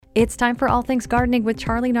It's time for All Things Gardening with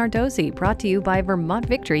Charlie Nardozzi, brought to you by Vermont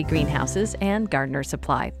Victory Greenhouses and Gardener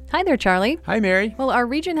Supply. Hi there, Charlie. Hi, Mary. Well, our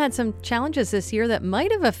region had some challenges this year that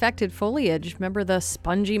might have affected foliage. Remember the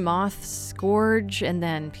spongy moth scourge and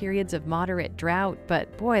then periods of moderate drought.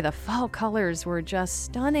 But boy, the fall colors were just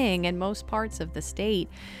stunning in most parts of the state.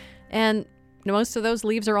 And most of those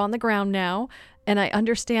leaves are on the ground now. And I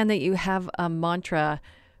understand that you have a mantra,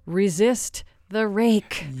 resist the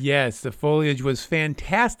rake. Yes, the foliage was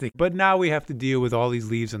fantastic, but now we have to deal with all these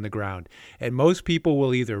leaves on the ground. And most people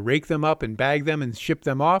will either rake them up and bag them and ship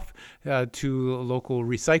them off to a local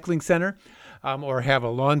recycling center. Or have a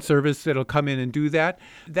lawn service that'll come in and do that.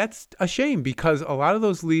 That's a shame because a lot of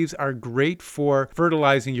those leaves are great for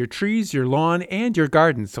fertilizing your trees, your lawn, and your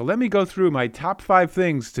garden. So let me go through my top 5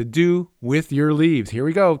 things to do with your leaves. Here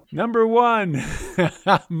we go. Number 1,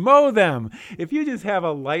 mow them. If you just have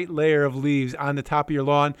a light layer of leaves on the top of your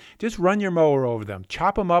lawn, just run your mower over them.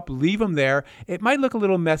 Chop them up, leave them there. It might look a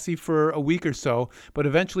little messy for a week or so, but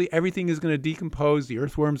eventually everything is going to decompose. The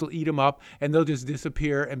earthworms will eat them up, and they'll just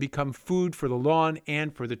disappear and become food for the lawn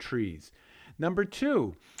and for the trees. Number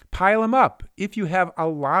 2, pile them up. If you have a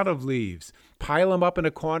lot of leaves, pile them up in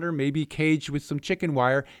a corner, maybe caged with some chicken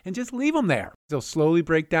wire, and just leave them there. They'll slowly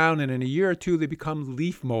break down, and in a year or two, they become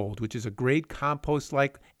leaf mold, which is a great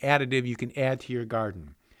compost-like additive you can add to your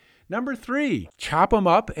garden. Number 3, chop them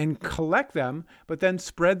up and collect them, but then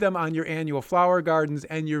spread them on your annual flower gardens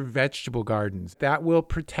and your vegetable gardens. That will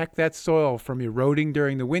protect that soil from eroding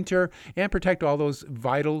during the winter and protect all those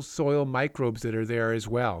vital soil microbes that are there as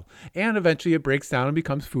well. And eventually it breaks down and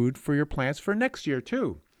becomes food for your plants for next year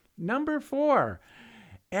too. Number 4,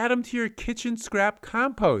 add them to your kitchen scrap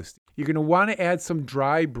compost. You're going to want to add some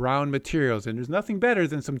dry brown materials, and there's nothing better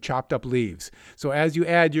than some chopped up leaves. So as you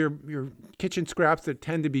add your kitchen scraps that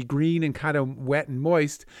tend to be green and kind of wet and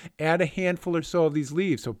moist, add a handful or so of these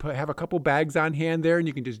leaves. So have a couple bags on hand there, and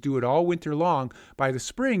you can just do it all winter long. By the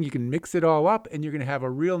spring, you can mix it all up, and you're going to have a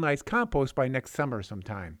real nice compost by next summer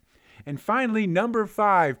sometime. And finally, number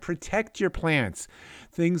 5, protect your plants.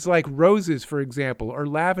 Things like roses, for example, or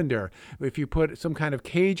lavender. If you put some kind of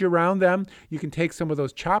cage around them, you can take some of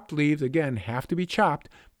those chopped leaves, again, have to be chopped,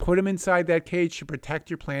 put them inside that cage to protect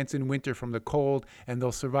your plants in winter from the cold, and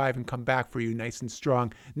they'll survive and come back for you nice and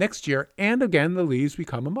strong next year. And again, the leaves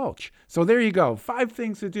become a mulch. So there you go, 5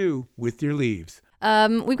 things to do with your leaves.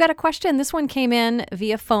 We've got a question. This one came in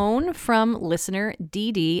via phone from listener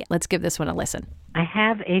Dee Dee. Let's give this one a listen. I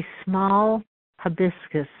have a small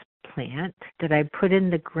hibiscus plant that I put in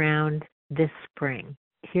the ground this spring.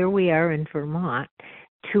 Here we are in Vermont.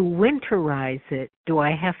 To winterize it, do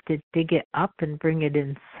I have to dig it up and bring it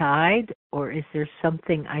inside, or is there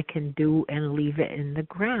something I can do and leave it in the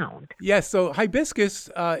ground? Yes, so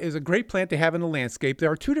hibiscus is a great plant to have in the landscape.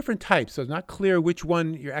 There are 2 different types, so it's not clear which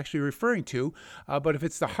one you're actually referring to. But if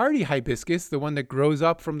it's the hardy hibiscus, the one that grows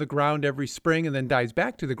up from the ground every spring and then dies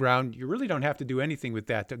back to the ground, you really don't have to do anything with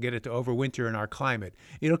that to get it to overwinter in our climate.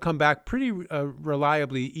 It'll come back pretty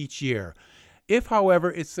reliably each year. If,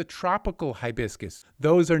 however, it's the tropical hibiscus,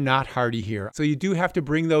 those are not hardy here. So you do have to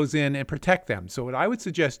bring those in and protect them. So what I would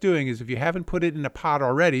suggest doing is if you haven't put it in a pot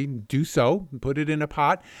already, do so. Put it in a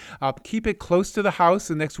pot. Keep it close to the house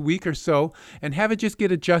the next week or so and have it just get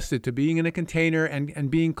adjusted to being in a container and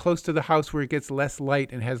being close to the house where it gets less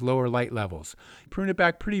light and has lower light levels. Prune it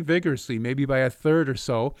back pretty vigorously, maybe by 1/3 or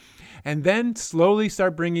so, and then slowly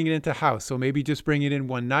start bringing it into house. So maybe just bring it in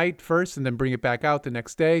one night first and then bring it back out the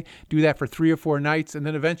next day. Do that for 3 or 4 nights and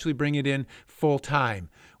then eventually bring it in full time.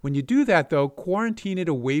 When you do that, though, quarantine it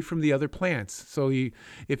away from the other plants. So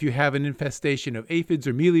if you have an infestation of aphids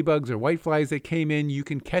or mealybugs or whiteflies that came in, you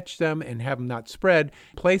can catch them and have them not spread.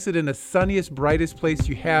 Place it in the sunniest, brightest place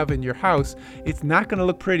you have in your house. It's not going to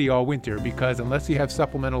look pretty all winter because unless you have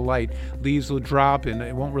supplemental light, leaves will drop and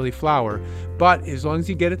it won't really flower. But as long as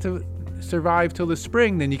you get it to survive till the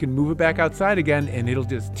spring, then you can move it back outside again and it'll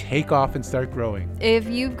just take off and start growing. If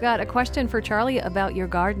you've got a question for Charlie about your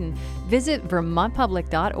garden, visit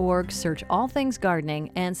vermontpublic.org, search All Things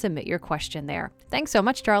Gardening, and submit your question there. Thanks so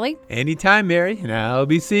much, Charlie. Anytime, Mary, and I'll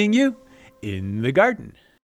be seeing you in the garden.